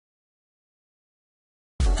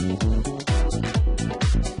Hey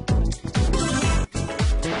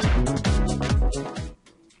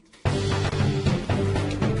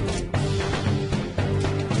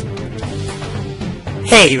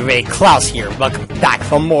everybody, Klaus here. Welcome back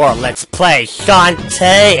for more Let's Play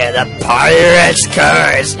Shantae and the Pirate's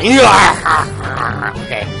Curse.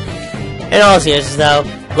 Okay. In all seriousness though,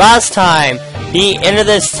 last time we entered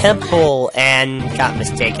this temple and got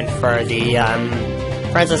mistaken for the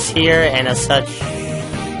princess here, and as such,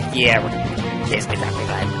 yeah, we're basically that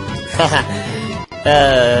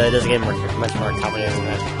it doesn't get much more complicated than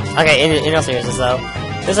that. Okay, in all seriousness though,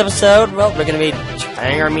 this episode, well, we're gonna be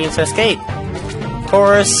trying our means to escape. Of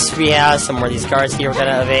course, we have some more of these guards here we're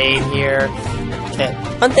gonna evade here. Okay.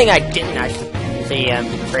 One thing I didn't actually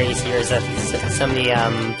praise here is that some of the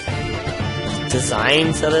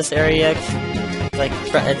designs of this area, like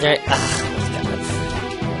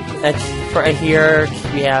right here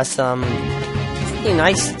we have some pretty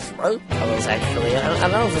nice throw pillows actually. I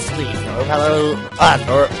don't know if it's the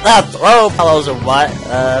throw pillows or what.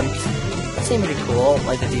 That seemed pretty cool.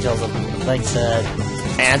 Like the details of like the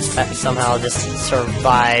ants that somehow just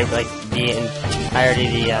survive like the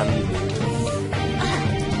entirety of the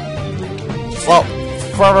well,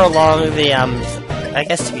 further along the I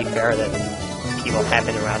guess to be fair that people have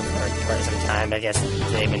been around for quite some time. I guess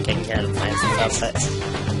they've been taking care of the plants and stuff,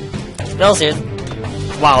 but no, seriously,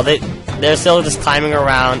 wow, they're still just climbing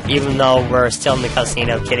around even though we're still in the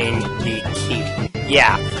casino getting the key.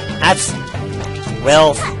 Yeah, that's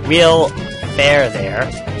well real fair there.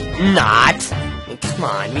 Not. Come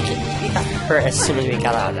on, we got hurt as soon as we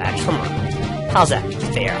got out of that. Come on. How's that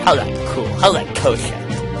fair? How's that cool? How's that kosher?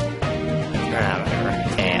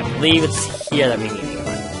 Whatever. Okay, I believe it's here that we need to go.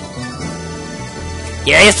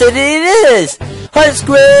 Yes, it is! Hunt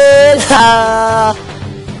Squid!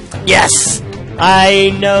 Yes!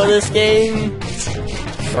 I know this game.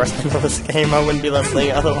 Of course I know this game. I wouldn't be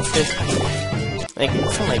listening otherwise. Like,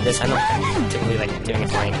 something like this, I don't particularly like doing it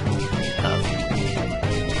fine.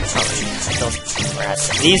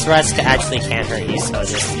 These rats actually can't hurt you, so I'm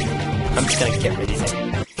just gonna get rid of these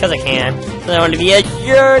because I can. So I want to be a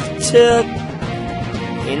jerk to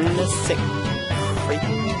in the sick.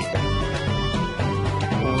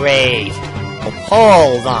 Wait,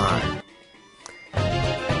 hold on.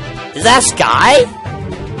 Is that Sky?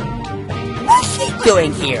 What's she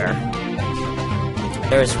doing here?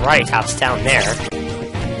 There's right tops down there.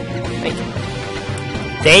 Wait,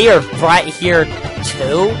 they are right here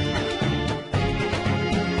too.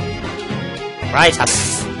 Right,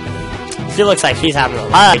 she looks like she's having a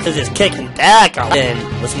lot because it's kicking back and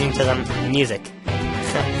listening to some music.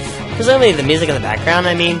 Presumably the music in the background.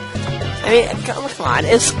 I mean, come on.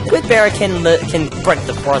 If Squid Bear can break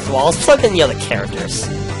the fourth wall, so can the other characters.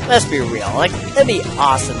 Let's be real. Like, that'd be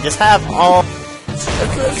awesome. Let's have all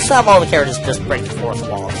the characters just break the fourth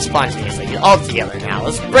wall spontaneously, all together now.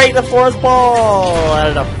 Let's break the fourth wall. I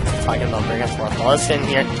don't know. I'm talking about breaking the fourth wall. Let's get in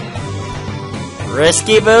here.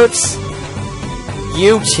 Risky Boots.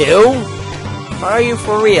 You too? Are you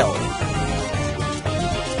for real?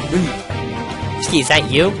 Ski, is that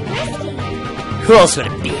you? Who else would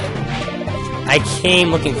it be? I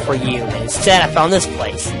came looking for you, and instead I found this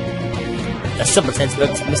place. The simpletons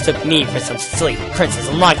mistook me for some silly princess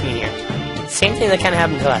and locked me here. Same thing that kinda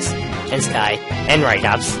happened to us, and Sky, and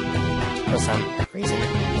Rytops, for some reason.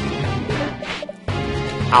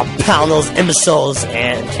 I'll pound those imbeciles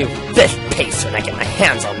into fish paste when I get my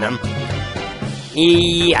hands on them.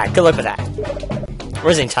 Yeah, good luck with that. We're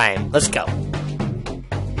losing time. Let's go.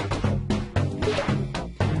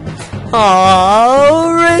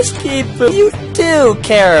 Oh, Risky Boo, you do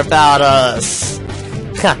care about us.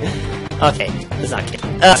 Okay, let's not get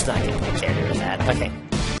carried with that. Okay,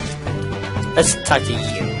 let's talk to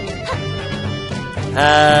you.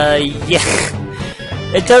 Yeah.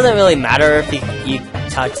 It doesn't really matter if you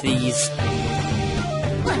talk to these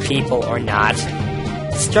people or not.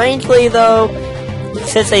 Strangely, though,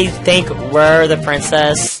 since they think we're the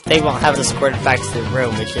princess, they won't have us escorted back to the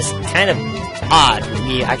room, which is kind of odd when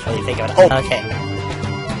you actually think of it. Oh, okay.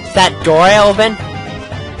 Is that door open?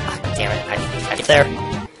 Oh, damn it, I get there.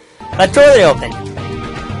 That door they open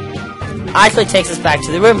actually takes us back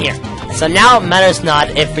to the room here. So now it matters not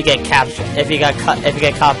if we get captured, if we get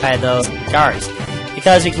caught by those guards,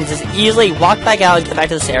 because we can just easily walk back out and get back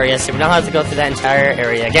to this area, so we don't have to go through that entire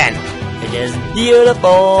area again. It is beautiful.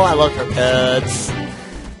 I love her goods.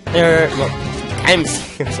 Well, I'm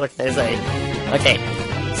serious. What can I say? Okay,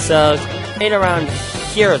 so right around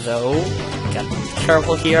here though, gotta be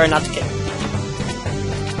careful here not to get.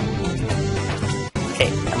 Okay,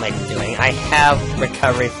 what am I doing? I have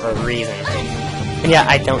recovery for a reason. Yeah,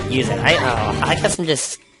 I don't use it. I guess I'm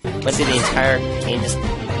just went through the entire game just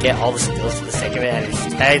get all the skills for the sake of it, and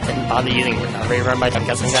I didn't bother using recovery run, but I'm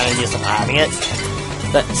guessing I'm gonna use having it.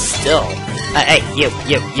 But still, hey, you,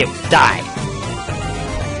 die!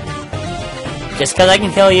 Just because I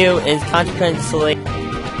can kill you is consequently,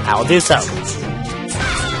 I'll do so.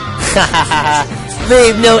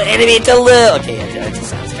 Leave no enemy to live! Okay, yeah, that just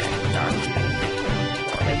sounds kind of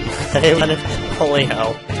dark. I wanted, holy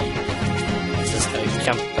hell. Just gonna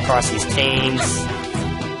jump across these chains.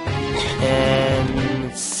 And,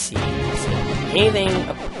 let's see, is there anything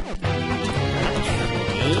up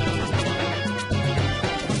here?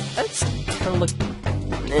 That's kind of look,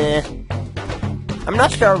 I'm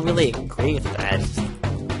not sure I really agree with that.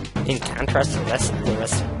 In contrast to the rest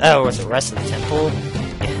of the rest of the temple?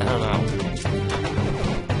 Yeah, I don't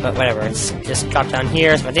know. But whatever, it's just drop down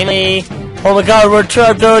here, it's my daily. Oh my god, we're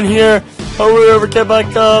trapped down here! How will we ever get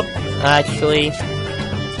back up? Actually...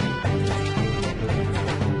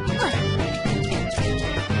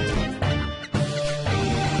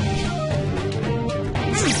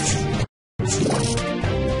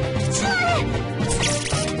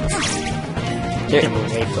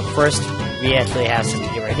 Wait, but first, we actually have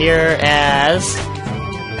something right here as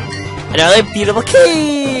another beautiful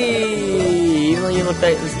key. Even though you look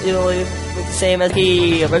like you look the same as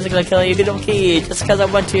key, I'm just gonna kill you, beautiful key, just because I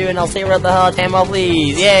want to, and I'll say where the hell I can,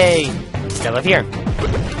 please. Yay! Step up here.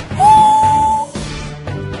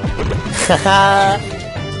 Haha.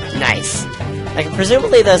 Nice. Like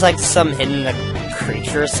presumably there's like some hidden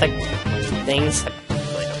creatures like things. I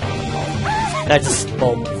really don't know what they're called. That just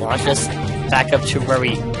will launch us back up to where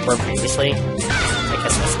we were previously. I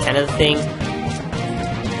guess that's kind of the thing.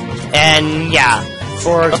 And yeah,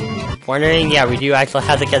 for wondering, yeah, we do actually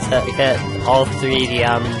have to get all three the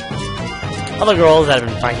other girls that have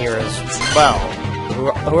been found here as well,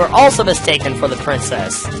 who are also mistaken for the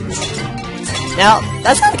princess. Now,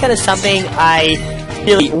 that's kind of something I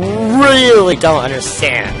really don't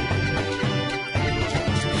understand.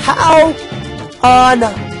 How on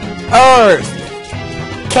earth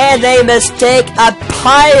can they mistake a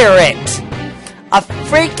pirate? A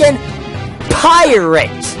freaking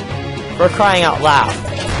pirate! For crying out loud.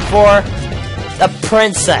 For a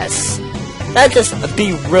princess. That just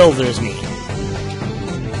bewilders me.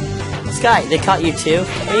 Sky, they caught you too?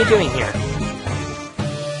 What are you doing here?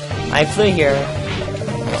 I flew here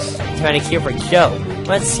trying to cure for Joe.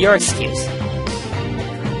 What's your excuse?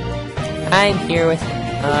 I'm here with...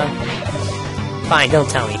 Fine, don't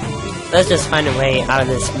tell me. Let's just find a way out of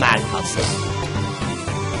this madhouse.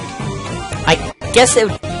 I guess it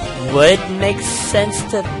would make sense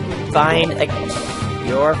to find a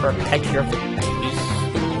cure for petrification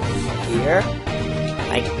here.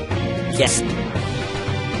 I guess.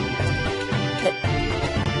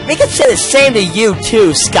 We could say the same to you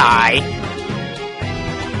too, Sky.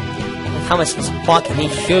 How much is walking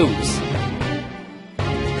these shoes?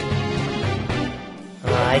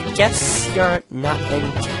 I guess you're not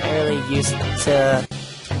entirely used to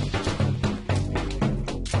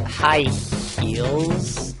high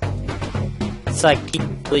heels. So I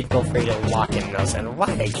completely feel free to walk in those. And why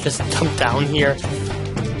I just dumped down here?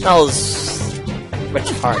 That was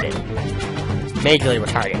retarded. Majorly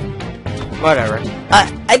retarded. Whatever.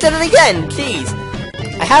 I did it again! Jeez!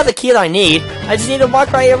 I have the key that I need. I just need to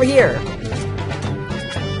walk right over here.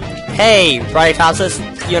 Hey, Bright Houses,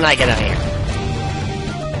 you and I get out of here.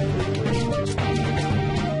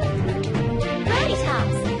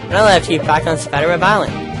 And I left you back on Spiderweb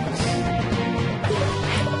Island.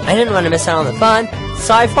 I didn't want to miss out on the fun,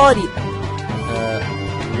 so I followed you.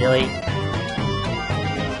 Really?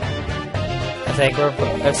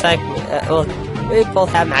 Well, we both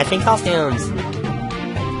have matching costumes.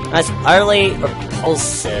 That's utterly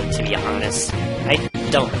repulsive, to be honest. I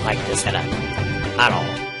don't like this setup. At all.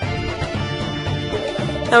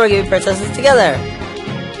 Now we're gonna be princesses together.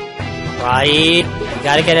 Right? We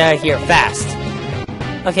gotta get out of here fast.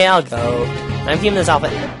 Okay, I'll go. I'm keeping this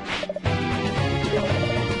outfit.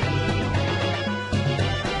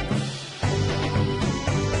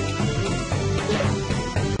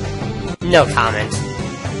 No comment.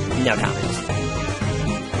 No comment.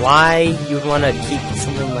 Why you would want to keep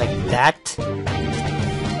something like that?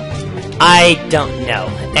 I don't know.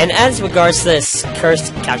 And as regards to this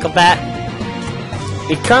cursed Cacklebat,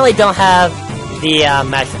 we currently don't have the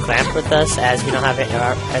magic lamp with us, as we don't have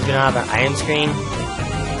our item screen.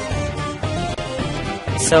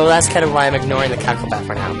 So that's kind of why I'm ignoring the Cacklebat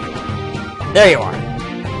for now. There you are.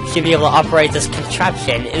 You should be able to operate this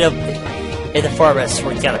contraption in the four of us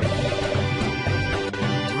work together.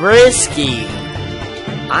 Risky.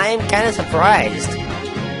 I'm kind of surprised.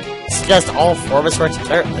 It's just all four of us work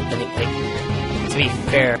together. to be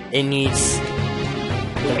fair, it needs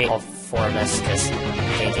to be all four of us, because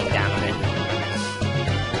painting down on it.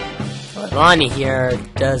 But Lonnie here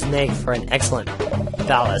does make for an excellent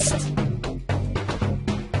ballast.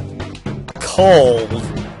 Cold.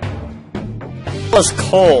 It was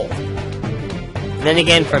cold. And then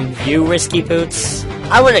again, from you, Risky Poots,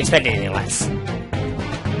 I wouldn't expect anything less.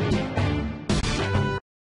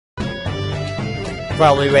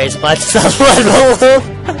 Probably raise much as blood balloon.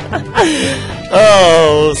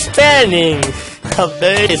 Oh, standing a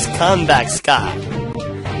base comeback, Scott.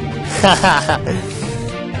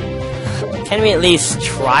 Can we at least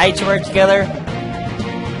try to work together?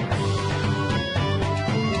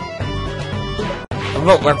 I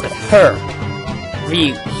won't work with her.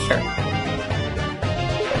 You, sure.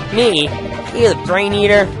 Me? You the brain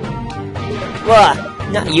eater? What?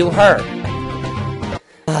 Not you, her.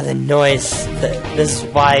 Ah, the noise. This is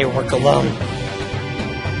why I work alone.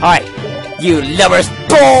 Alright, you lovers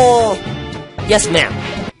bull! Yes, ma'am.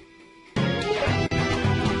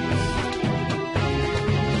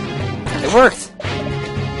 It worked.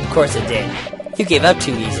 Of course it did. You gave up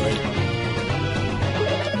too easily.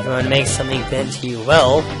 If you want to make something bend to you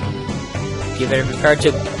well, you better prepare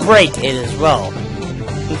to break it as well.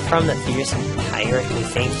 From the fearsome pirate who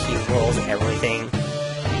thinks he rules everything.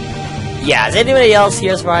 Yeah, is anybody else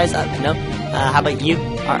here surprised? No. How about you?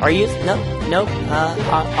 Are you? No. No.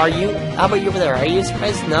 Are you? How about you over there? Are you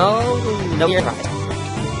surprised? No. No, you're surprised.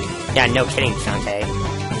 Yeah, no kidding, Shantae.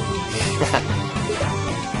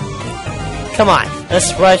 Come on,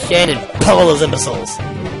 let's rush in and pummel those imbeciles.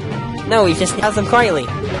 No, we just have them quietly.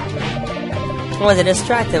 I want to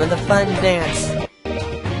distract them with a fun dance.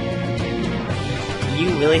 Do you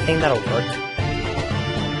really think that'll work?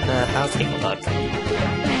 I'll take a look.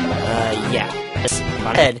 Yeah. Just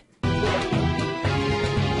run ahead.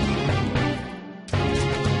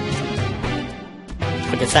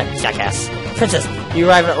 Look at that, jackass. Princess, you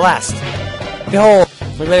arrived at last. Behold,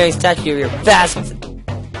 the living statue of your vast...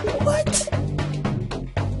 What?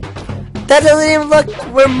 That doesn't even look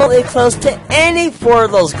remotely close to any four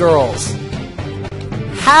of those girls.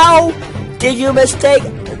 How did you mistake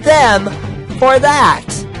them for that?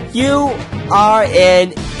 You are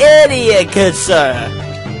an idiot, good sir.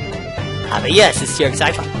 But yes, it's your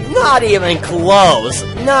exact... Not even close.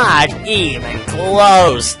 Not even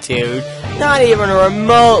close, dude. Not even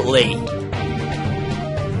remotely.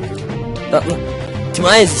 But do my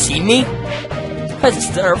eyes deceive me?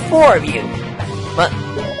 Because there are four of you. But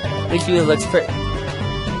which you looks pretty.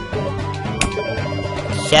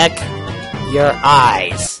 Check your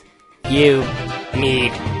eyes. You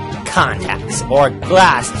need contacts or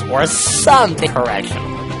glasses or something correctional.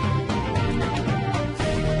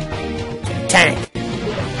 Tank.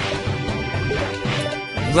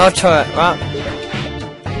 Rotor.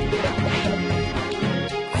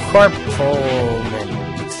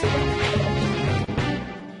 Corpulent.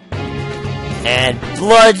 And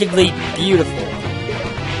bludgeoningly beautiful.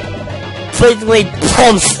 Blatantly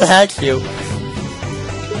pumps at you.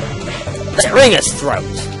 Let's ring his throat.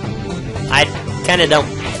 I kinda don't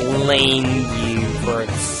blame you for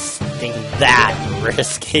thinking that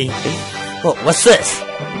risky. Well, what's this?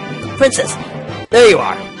 Princess, there you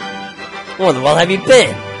are. Where the well have you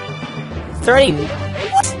been? 30...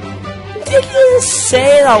 What? Did you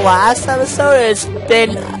say the last episode it's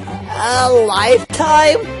been a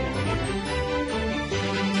lifetime?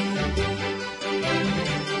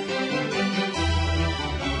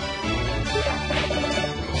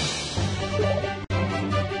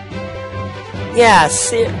 Yeah,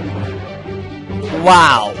 see...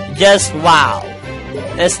 Wow. Just wow.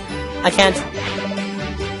 This... I can't...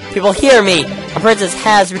 People hear me! Our princess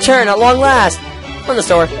has returned at long last! From the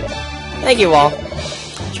store. Thank you all.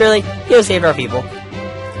 Surely, you have saved our people.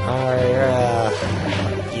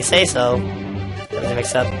 You say so. Everything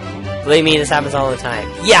mixed up. Believe me, this happens all the time.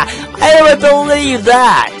 Yeah, I would believe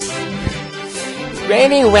that!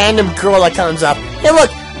 Any random girl that comes up. Hey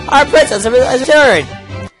look! Our princess has returned!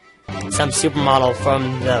 Some supermodel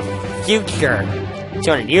from the future.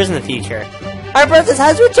 200 years in the future. Our princess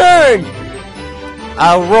has returned!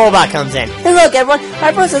 A robot comes in. Hey look everyone,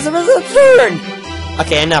 our princess has returned!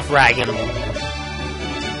 Okay, enough ragging.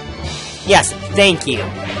 Yes, thank you.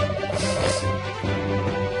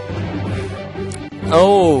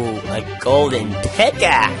 Oh, a golden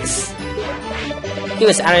pickaxe! Leave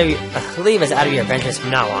us out of your adventures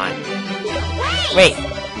from now on. Wait,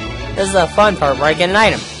 this is the fun part where I get an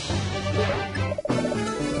item.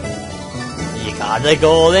 You got the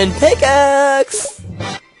golden pickaxe!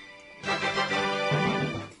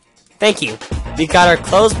 Thank you. We got our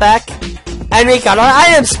clothes back, and we got our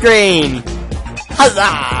item screen!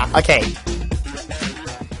 Huzzah! Okay.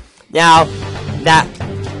 Now,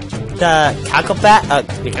 the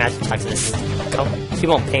Cacklebat, we can actually talk to this. Oh, he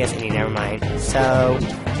won't pay us any, never mind. So,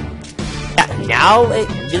 yeah, now it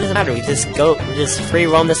really doesn't matter. We just free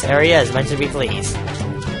roam this area as much as we please.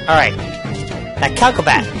 Alright, that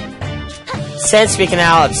Cacklebat. Since we can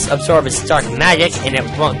now absorb its dark magic and it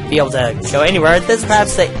won't be able to go anywhere, this is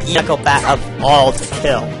perhaps the Cacklebat of all to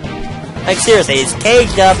kill. Like, seriously, it's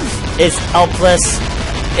caged up, it's helpless,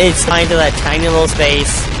 it's confined to that tiny little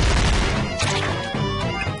space.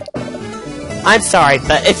 I'm sorry,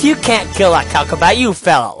 but if you can't kill that Cacklebat, you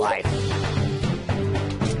fell at life.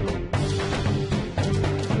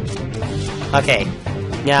 Okay,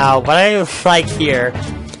 now what I like here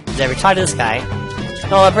is that we talk to this guy.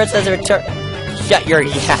 No, the bird says return. Shut your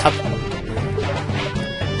yap.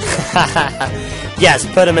 Yes,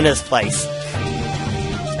 put him in his place.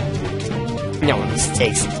 No one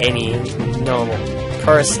mistakes any normal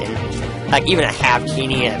person, like even a half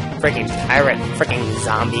genie, a freaking pirate, freaking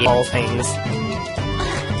zombie, all things,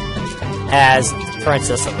 as the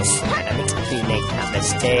princess of the slide. I mean, you make that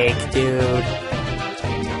mistake, dude.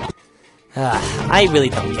 I really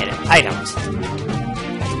don't get it. I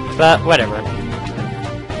don't. But whatever.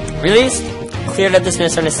 Release cleared up this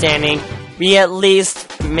misunderstanding. We at least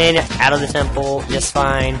made it out of the temple just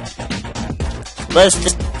fine. Let's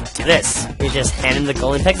just do this. We just hand him the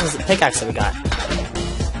golden pickaxe that we got.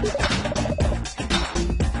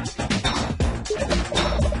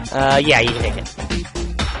 Yeah, you can take it.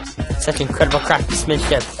 Such incredible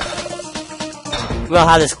craftsmanship. We'll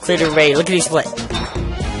have this cleared array. Look at these split.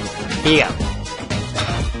 Here you go.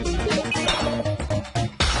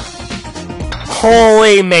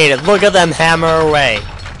 Holy made it! Look at them hammer away.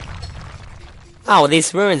 Oh, with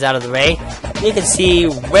these ruins out of the way, you can see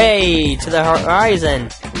way to the horizon.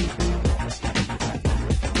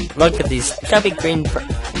 Look at these chubby green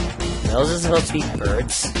birds. Those are supposed to be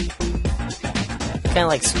birds. Kind of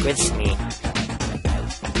like squids to me.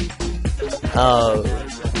 Oh,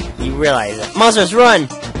 you realize it. Monsters, run!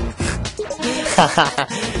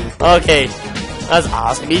 Okay, that's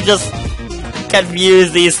awesome. You just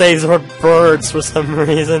confuse these things with birds for some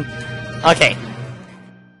reason. Okay.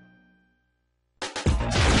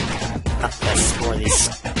 That's more of these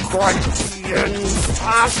scorpion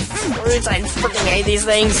fruits. I freaking hate these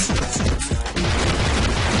things.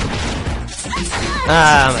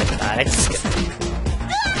 Oh my god, I just get...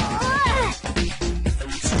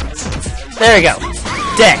 There we go.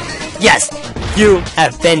 Dead. Yes, you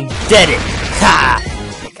have been deaded. Ha! Oh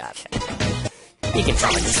my god. You can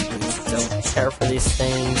tell I just don't care for these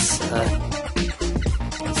things.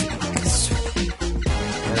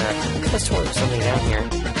 Could have sworn there was something down here.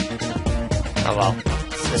 Oh well.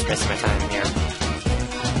 Just wasting my time here.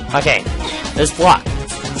 Okay. This block.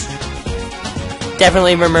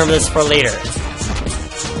 Definitely remember this for later.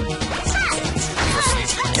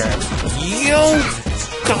 You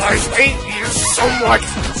guys hate you so much!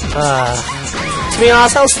 To be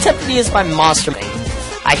honest, I was tempted to use my monster main.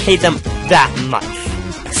 I hate them that much.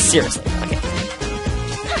 Seriously. Okay.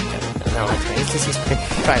 No, okay. Let's just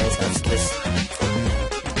try this.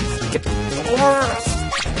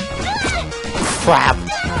 Crap.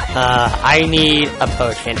 I need a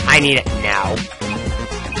potion. I need it now.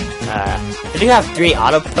 I do have 3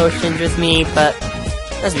 auto potions with me, but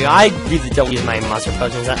let's be honest, I really don't use my monster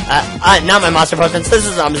potions. Not my monster potions. This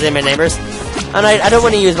is my neighbors. And I don't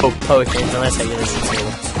want to use my potions unless I really need to.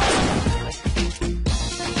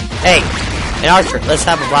 Hey, an archer, let's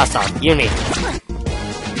have a blast off. You need.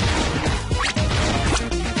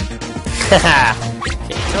 Haha.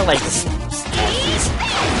 Okay, I don't like this.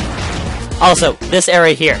 Also, this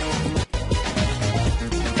area here.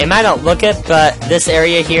 It might not look it, but this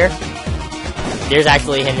area here, there's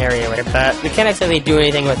actually an area right here, but we can't actually do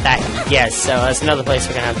anything with that yet, so that's another place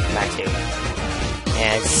we're gonna have to come back to.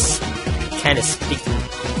 And it's kind of speaking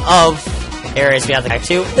of areas we have to go back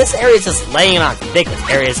to, this area is just laying on thick with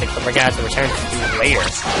areas that we're gonna have to return to later.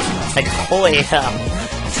 Like, holy hell.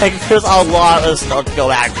 Like, there's a lot of stuff to go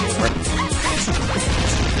back for.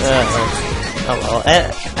 Oh well,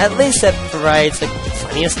 at least it provides, like,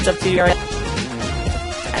 plenty of stuff to your...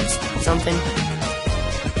 That's something. I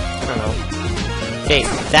don't know. Okay,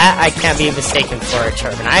 that I can't be mistaken for a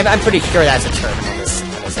turban. I'm pretty sure that's a turban on this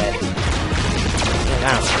head.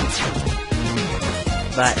 I don't know.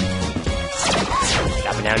 But,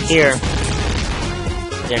 dropping down here.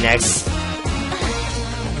 There next.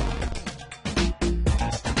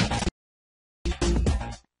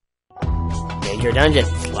 Major dungeon.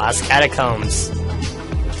 Lost catacombs.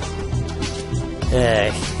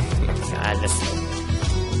 Oh my god, this...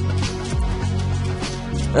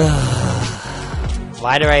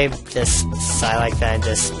 Why do I just sigh like that and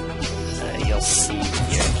just see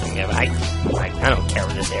here. I don't care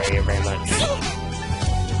for this area very much.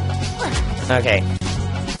 Okay.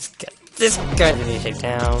 Let's get this guy to take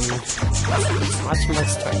down. How much more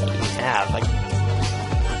stuff do you have? Like,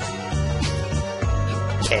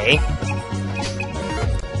 okay.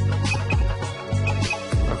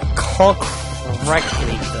 Recall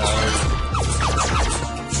correctly, though.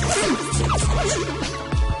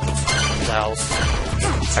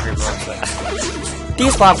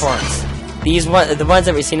 These platforms. The ones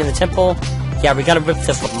that we've seen in the temple. Yeah, we gotta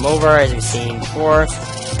flip them over, as we've seen before.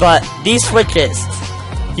 But these switches,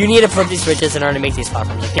 you need to flip these switches in order to make these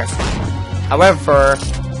platforms appear. However,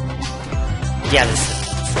 yeah, this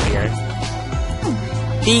is weird.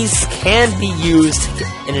 These can be used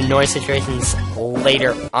in annoying situations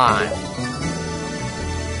later on.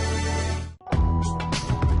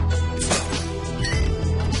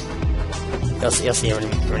 You'll see when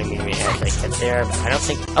we actually get there, but I don't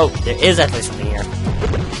think... Oh, there is actually something here.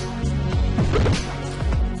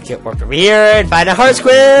 Get warped over here and find a heart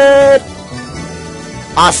squid!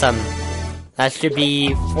 Awesome. That should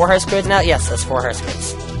be 4 heart squids now? Yes, that's 4 heart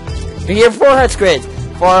squids. Over here, 4 heart squids!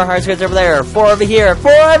 4 heart squids over there, 4 over here,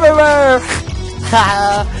 4 everywhere!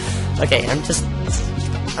 Okay, I'm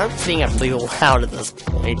being really loud at this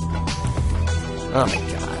point. Oh my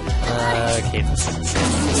god. Okay, this is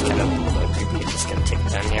kind of creepy. Just gonna take it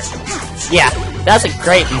down here. Yeah, that's a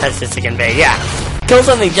great message to convey. Yeah, kill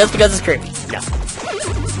something just because it's creepy. No.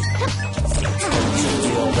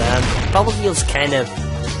 Bubble Heal's kind of.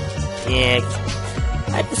 Yeah,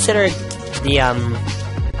 I consider the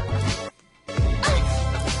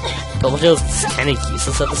Bubble Heal's kind of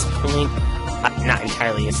useless at this point. Not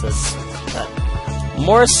entirely useless, but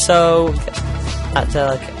more so that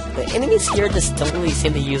the enemies here just don't really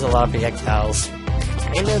seem to use a lot of projectiles.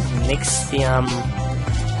 Kind of makes the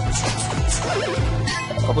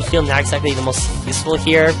Bubble Shield not exactly the most useful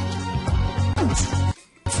here.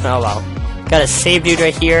 Oh well. Got a save dude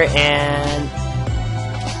right here, and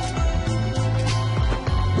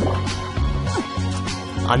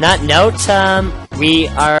on that note, we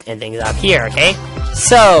are ending things up here, okay?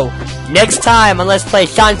 So, next time on Let's Play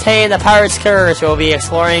Shantae and the Pirate's Curse, we'll be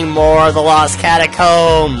exploring more of the Lost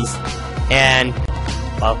Catacombs. And,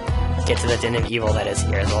 well, get to the Den of Evil that is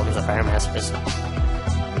here, as well as the Fire Masters.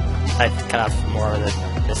 I'd cut off more of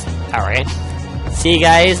this power, right? See you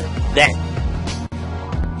guys then.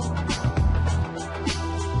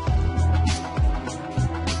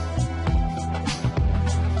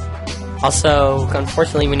 Also,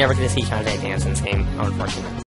 unfortunately, we never get to see Shantae dance in this game, unfortunately.